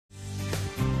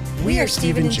We are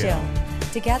Stephen and Jill.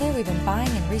 Together, we've been buying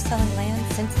and reselling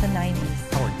land since the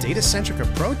 90s. Our data-centric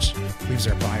approach leaves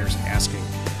our buyers asking,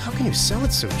 how can you sell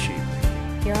it so cheap?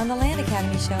 Here on the Land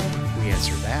Academy Show, We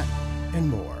answer that and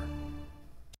more.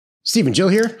 Steve and Jill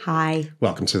here. Hi.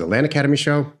 Welcome to the Land Academy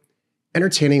Show,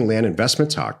 entertaining land investment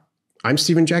talk. I'm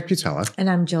Stephen Jack Butella. And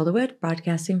I'm Jill DeWitt,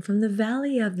 broadcasting from the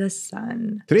Valley of the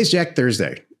Sun. Today's Jack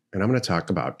Thursday, and I'm going to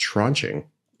talk about tranching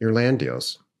your land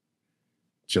deals.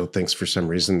 Jill thinks for some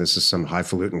reason this is some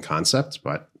highfalutin concept,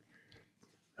 but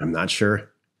I'm not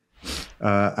sure.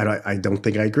 I don't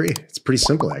think I agree. It's pretty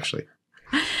simple, actually.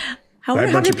 I wonder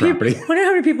how many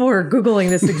people are Googling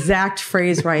this exact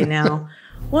phrase right now.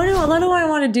 What do I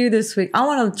want to do this week? I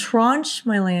want to tranche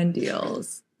my land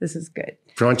deals. This is good.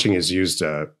 Tranching is used,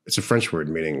 it's a French word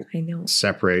meaning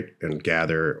separate and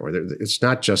gather, or it's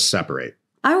not just separate.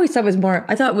 I always thought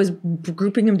it was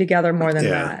grouping them together more than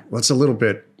that. Well, it's a little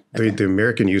bit, the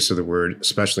American use of the word,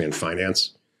 especially in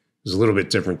finance, is a little bit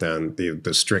different than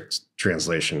the strict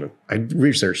translation. I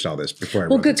researched all this before I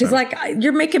wrote good, because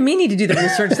you're making me need to do the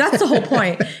research. That's the whole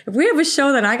point. If we have a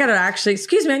show, then I got to actually,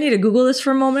 excuse me, I need to Google this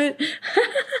for a moment.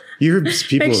 You heard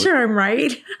people, make sure I'm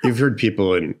right. You've heard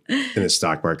people in the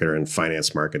stock market or in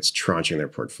finance markets tranching their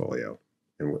portfolio.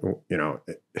 And, you know,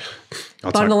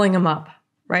 bundling them up.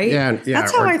 Right? Yeah.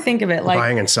 That's how I think of it. Like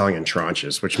buying and selling in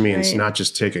tranches, which means not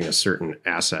just taking a certain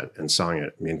asset and selling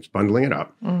it. It means bundling it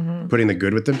up, putting the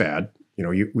good with the bad. You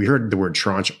know, we heard the word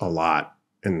tranche a lot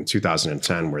in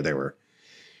 2010, where they were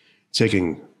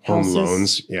taking home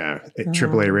loans,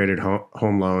 AAA rated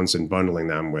home loans, and bundling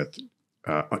them with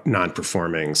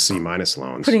non-performing C-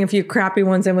 loans. Putting a few crappy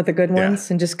ones in with the good ones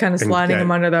and just kind of sliding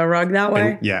them under the rug that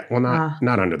way.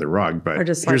 Not under the rug, but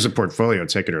here's a portfolio,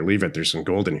 take it or leave it. There's some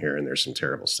gold in here and there's some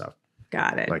terrible stuff.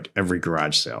 Got it. Like every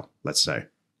garage sale, let's say.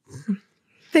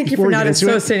 Thank you for not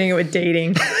associating it with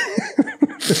dating.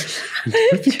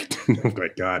 Oh my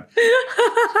God.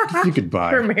 If you could buy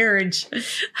for marriage.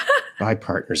 Buy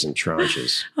partners in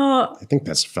tranches. I think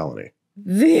that's a felony.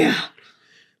 Yeah.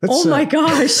 My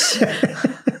gosh.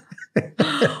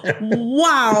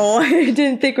 Wow. I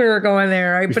didn't think we were going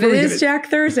there. Right? But it is Jack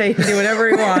Thursday. He can do whatever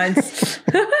he wants.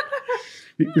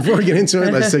 Before we get into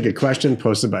it, let's take a question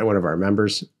posted by one of our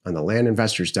members on the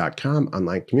landinvestors.com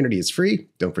online community. It's free.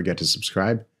 Don't forget to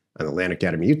subscribe on the Land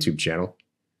Academy YouTube channel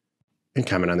and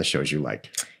comment on the shows you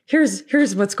like.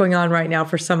 Here's what's going on right now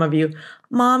for some of you.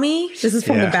 Mommy, this is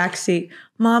from the back seat.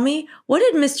 Mommy, what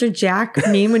did Mr. Jack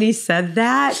mean when he said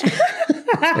that?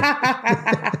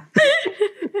 I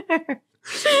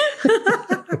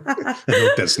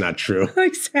hope that's not true.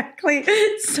 Exactly.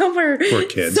 Somewhere Poor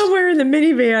kids. Somewhere in the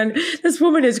minivan, this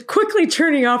woman is quickly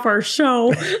turning off our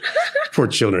show. Poor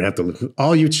children have to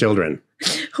all you children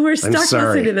who are stuck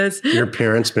listening to this. Your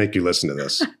parents make you listen to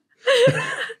this.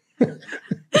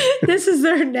 This is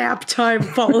their nap time.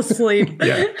 Fall asleep.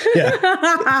 Yeah.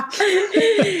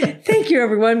 Thank you,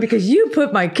 everyone, because you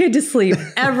put my kid to sleep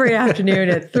every afternoon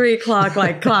at 3:00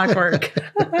 like clockwork.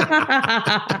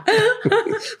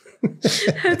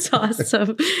 That's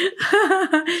awesome.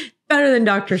 Better than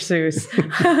Dr. Seuss.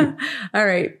 All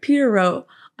right. Peter wrote,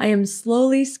 I am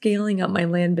slowly scaling up my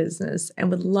land business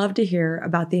and would love to hear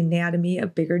about the anatomy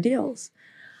of bigger deals.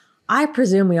 I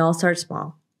presume we all start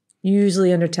small,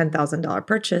 usually under $10,000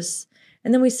 purchase,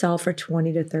 and then we sell for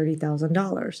 $20,000 to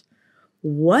 $30,000.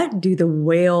 What do the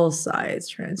whale size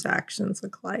transactions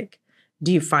look like?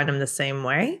 Do you find them the same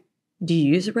way? Do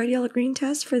you use a red, yellow, green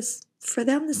test for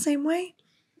them the same way?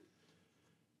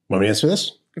 Want me to answer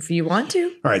this? If you want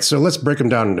to. All right, so let's break them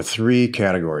down into three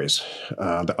categories.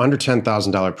 The under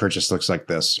 $10,000 purchase looks like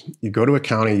this. You go to a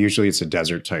county, usually it's a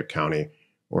desert type county,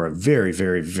 or a very,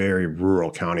 very, very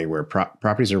rural county where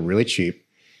properties are really cheap,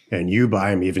 and you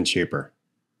buy them even cheaper.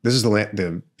 This is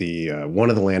the one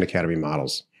of the Land Academy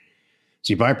models.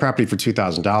 So you buy a property for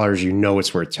 $2,000, you know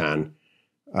it's worth 10,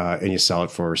 and you sell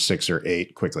it for 6 or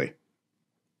 8 quickly.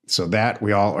 So that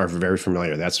we all are very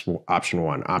familiar. That's option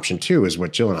one. Option two is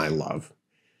what Jill and I love.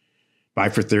 Buy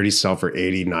for 30, sell for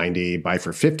 80, 90, buy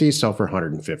for 50, sell for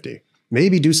 150.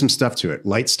 Maybe do some stuff to it,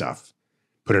 light stuff.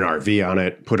 Put an RV on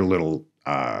it, put a little,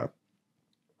 a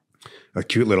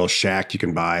cute little shack you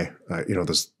can buy.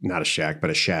 There's not a shack, but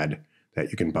a shed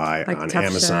that you can buy like on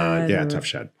Amazon. Yeah, Tough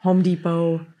Shed. Home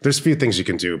Depot. There's a few things you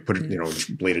can do. Put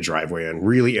blade a driveway in.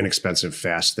 Really inexpensive,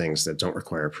 fast things that don't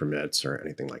require permits or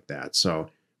anything like that. So,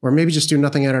 or maybe just do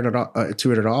nothing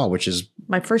to it at all, which is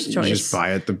my first choice. You just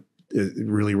buy it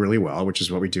really, really well, which is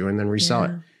what we do, and then resell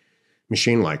it.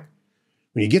 Machine-like.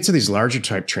 When you get to these larger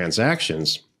type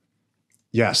transactions,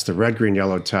 yes, the red, green,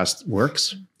 yellow test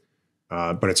works,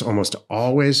 but it's almost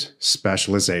always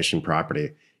specialization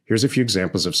property. Here's a few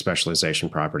examples of specialization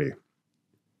property.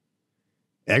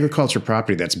 Agriculture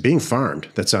property that's being farmed,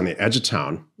 that's on the edge of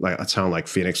town, like a town like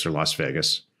Phoenix or Las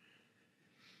Vegas,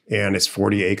 and it's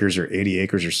 40 acres or 80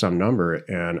 acres or some number,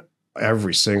 and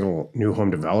every single new home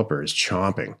developer is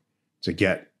chomping to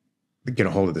get a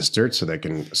hold of this dirt so they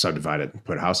can subdivide it and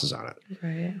put houses on it.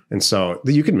 Right. And so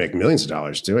you can make millions of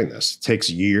dollars doing this. It takes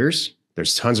years.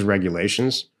 There's tons of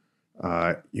regulations.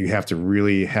 You have to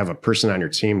really have a person on your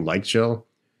team like Jill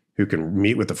who can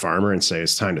meet with the farmer and say,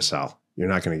 it's time to sell. You're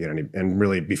not going to get any, and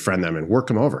really befriend them and work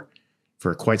them over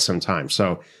for quite some time.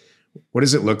 So what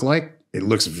does it look like? It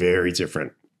looks very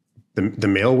different. The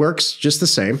mail works just the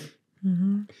same.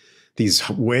 Mm-hmm. These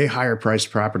way higher priced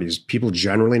properties, people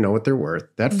generally know what they're worth.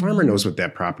 That farmer knows what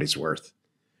that property's worth.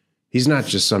 He's not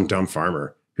just some dumb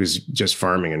farmer who's just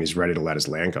farming and he's ready to let his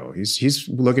land go. He's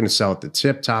looking to sell at the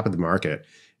top of the market,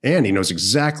 and he knows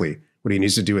exactly what he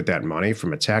needs to do with that money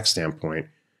from a tax standpoint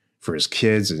for his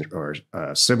kids or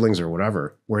siblings or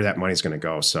whatever, where that money's going to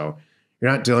go. So you're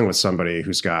not dealing with somebody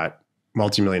who's got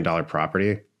multi-million-dollar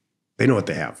property. They know what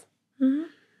they have. Mm-hmm.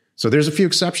 So there's a few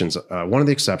exceptions. One of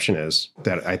the exceptions is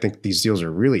that I think these deals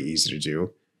are really easy to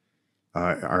do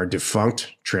are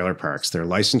defunct trailer parks. They're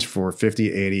licensed for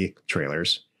 50, 80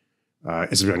 trailers.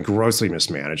 It's been grossly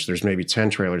mismanaged. There's maybe 10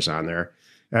 trailers on there.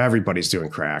 Everybody's doing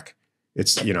crack.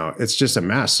 It's just a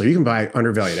mess. So you can buy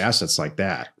undervalued assets like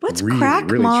that. What's crack,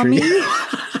 mommy?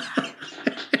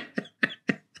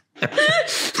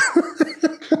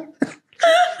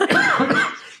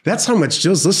 That's how much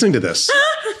Jill's listening to this.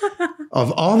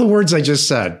 Of all the words I just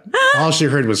said, all she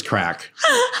heard was crack.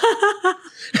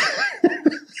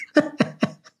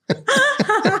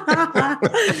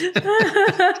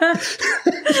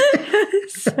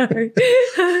 Sorry.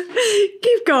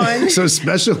 Keep going. So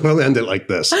special, we'll end it like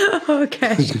this.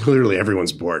 Okay. Literally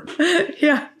everyone's bored.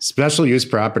 Yeah. Special use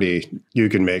property, you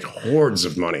can make hordes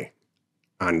of money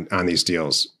on these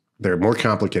deals. They're more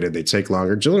complicated. They take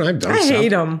longer. Jill and I have done some. I hate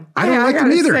them. I don't like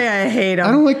them either. I hate them.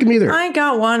 I don't like them either. I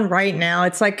got one right now.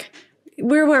 It's like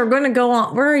we're going to go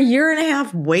on. We're a year and a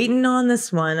half waiting on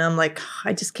this one. I'm like,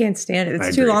 I just can't stand it.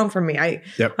 It's too long for me. I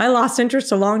lost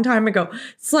interest a long time ago.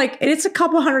 It's like, it's a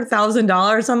couple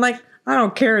 $100,000. I'm like, I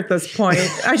don't care at this point.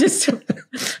 I just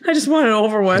want it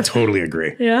over with. I totally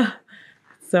agree. Yeah.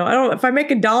 So if I make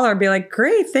 $1, I'd be like,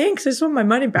 great, thanks. I just want my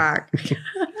money back.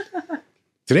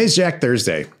 Today's Jack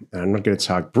Thursday, and I'm going to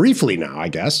talk briefly now, I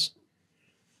guess,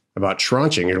 about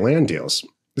tranching your land deals.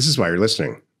 This is why you're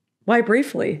listening. Why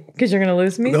briefly? Because you're going to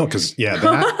lose me? No, because,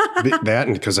 that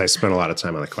and because I spent a lot of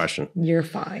time on the question. You're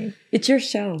fine. It's your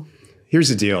show. Here's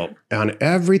the deal. On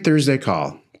every Thursday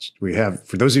call, we have,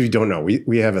 for those of you who don't know,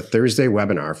 we have a Thursday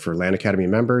webinar for Land Academy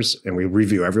members, and we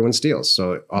review everyone's deals.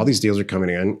 So all these deals are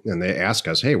coming in, and they ask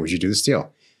us, hey, where'd you do this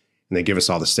deal? And they give us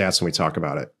all the stats, and we talk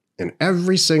about it. And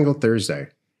every single Thursday,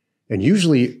 and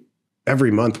usually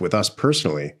every month with us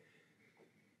personally,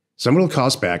 someone will call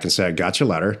us back and say, I got your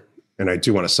letter and I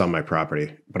do want to sell my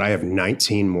property, but I have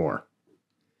 19 more.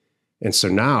 And so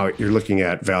now you're looking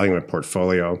at valuing a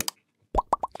portfolio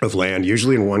of land,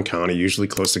 usually in one county, usually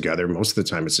close together. Most of the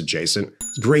time it's adjacent.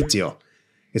 It's a great deal.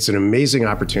 It's an amazing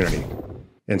opportunity.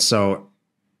 And so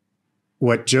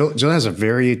what Jill has a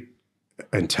very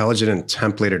intelligent and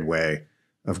templated way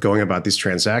of going about these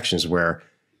transactions where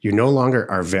you no longer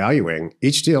are valuing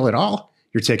each deal at all.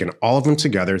 You're taking all of them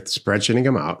together, spreadsheeting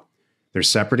them out. They're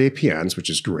separate APNs,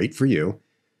 which is great for you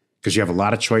because you have a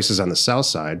lot of choices on the sell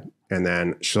side. And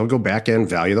then she'll go back in,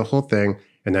 value the whole thing,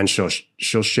 and then she'll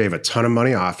shave a ton of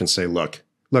money off and say, look,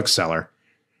 seller,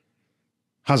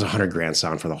 how's $100,000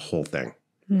 sound for the whole thing?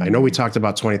 Mm-hmm. I know we talked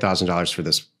about $20,000 for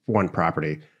this one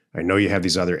property. I know you have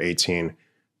these other 18,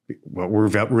 but we're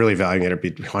really valuing it at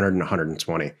between 100 and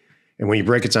 120. And when you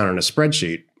break it down on a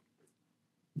spreadsheet,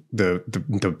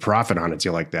 the profit on a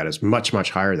deal like that is much,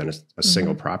 much higher than a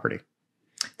single property.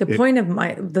 The point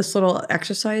of this little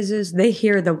exercise is they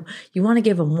hear you want to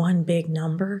give them one big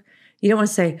number. You don't want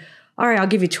to say, all right, I'll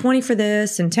give you 20 for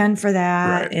this and 10 for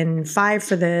that right. and 5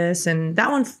 for this. And that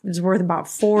one is worth about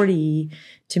 40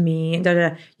 to me. And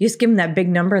you just give them that big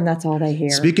number and that's all they hear.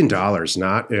 Speak in dollars,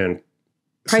 not in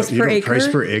price per acre. Price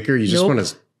per acre. You just want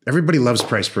to. Everybody loves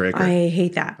price per acre. I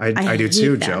hate that. I do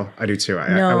too, Jill. I do too.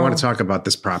 I want to talk about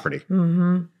this property.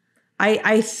 Mm-hmm.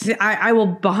 I will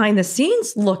behind the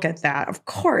scenes look at that. Of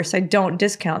course, I don't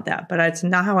discount that, but it's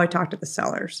not how I talk to the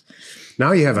sellers.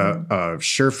 Now you have a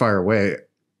surefire way.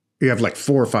 You have like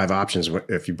 4 or 5 options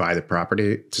if you buy the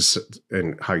property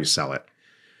and how you sell it.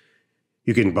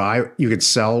 You could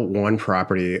sell one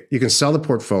property. You can sell the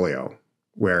portfolio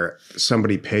where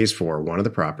somebody pays for one of the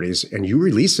properties and you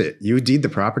release it. You deed the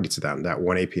property to them, that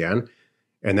one APN,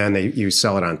 and then you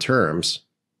sell it on terms.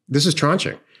 This is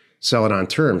tranching. Sell it on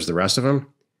terms, the rest of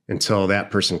them, until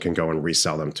that person can go and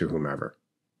resell them to whomever.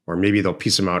 Or maybe they'll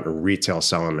piece them out and retail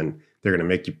sell them, and they're going to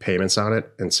make you payments on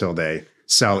it until they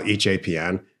sell each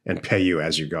APN and pay you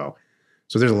as you go.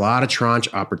 So there's a lot of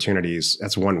tranche opportunities.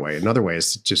 That's one way. Another way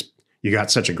is to just, you got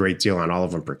such a great deal on all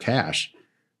of them for cash,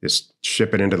 just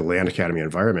ship it into the Land Academy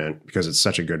environment because it's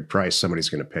such a good price. Somebody's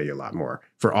going to pay you a lot more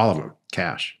for all of them,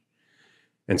 cash.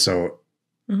 And so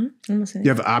you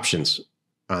have options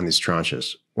on these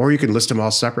tranches, or you can list them all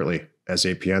separately as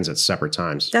APNs at separate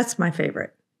times. That's my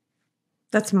favorite.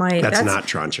 That's not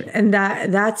tranching. And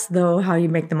that's though how you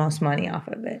make the most money off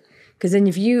of it. Because then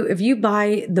if you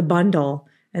buy the bundle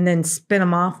and then spin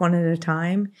them off one at a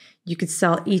time, you could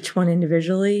sell each one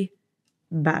individually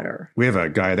better. We have a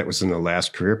guy that was in the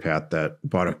last career path that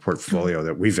bought a portfolio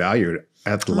that we valued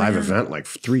at the live event like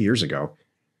 3 years ago.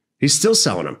 He's still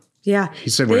selling them. Yeah. He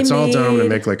said, when it's all done, I'm going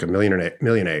to make like $1.8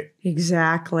 million.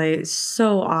 Exactly. It's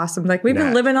so awesome. Like we've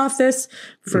been living off this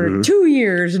for 2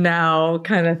 years now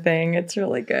kind of thing. It's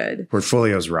really good.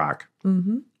 Portfolios rock.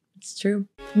 It's true.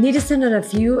 Need to send out a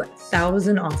few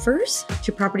thousand offers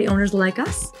to property owners like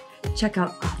us? Check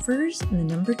out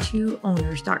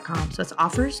offers2owners.com. So it's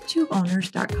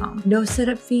offers2owners.com. No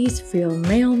setup fees, free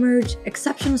mail merge,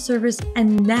 exceptional service,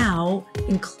 and now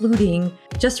including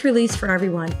just released for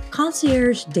everyone,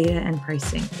 concierge data and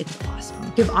pricing. It's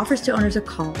awesome. Give Offers to Owners a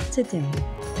call today.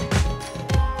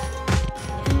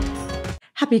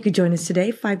 Happy you could join us today.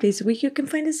 5 days a week. You can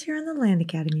find us here on the Land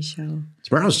Academy Show.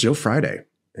 Tomorrow's Jill Friday,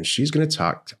 and she's going to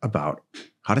talk about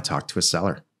how to talk to a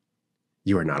seller.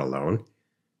 You are not alone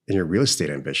in your real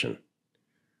estate ambition. It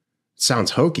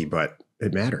sounds hokey, but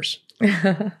it matters.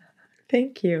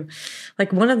 Thank you.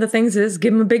 Like one of the things is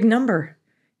give them a big number.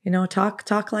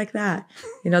 Talk like that.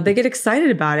 They get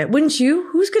excited about it. Wouldn't you?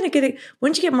 Who's going to get it?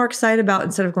 Wouldn't you get more excited about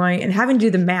instead of going and having to do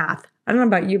the math? I don't know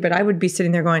about you, but I would be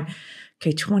sitting there going,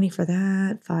 okay, 20 for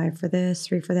that, 5 for this,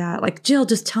 3 for that. Like, Jill,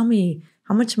 just tell me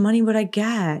how much money would I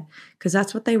get? Because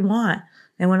that's what they want.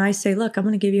 And when I say, look, I'm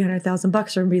going to give you $100,000, they're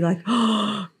going to be like,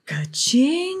 oh,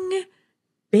 ka-ching,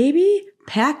 baby,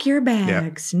 pack your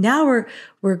bags. Yep. Now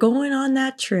we're going on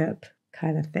that trip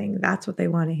kind of thing. That's what they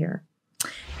want to hear.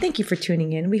 Thank you for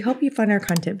tuning in. We hope you find our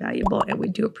content valuable, and we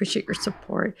do appreciate your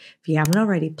support. If you haven't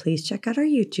already, please check out our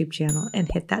YouTube channel and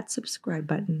hit that subscribe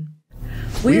button.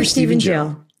 We're Steve and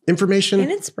Jill. Information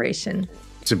and inspiration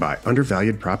to buy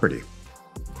undervalued property.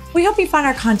 We hope you find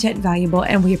our content valuable,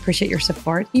 and we appreciate your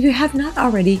support. If you have not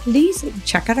already, please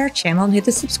check out our channel and hit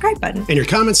the subscribe button. And your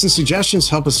comments and suggestions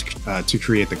help us to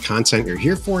create the content you're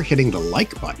here for. Hitting the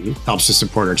like button helps to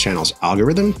support our channel's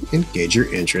algorithm and gauge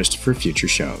your interest for future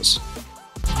shows.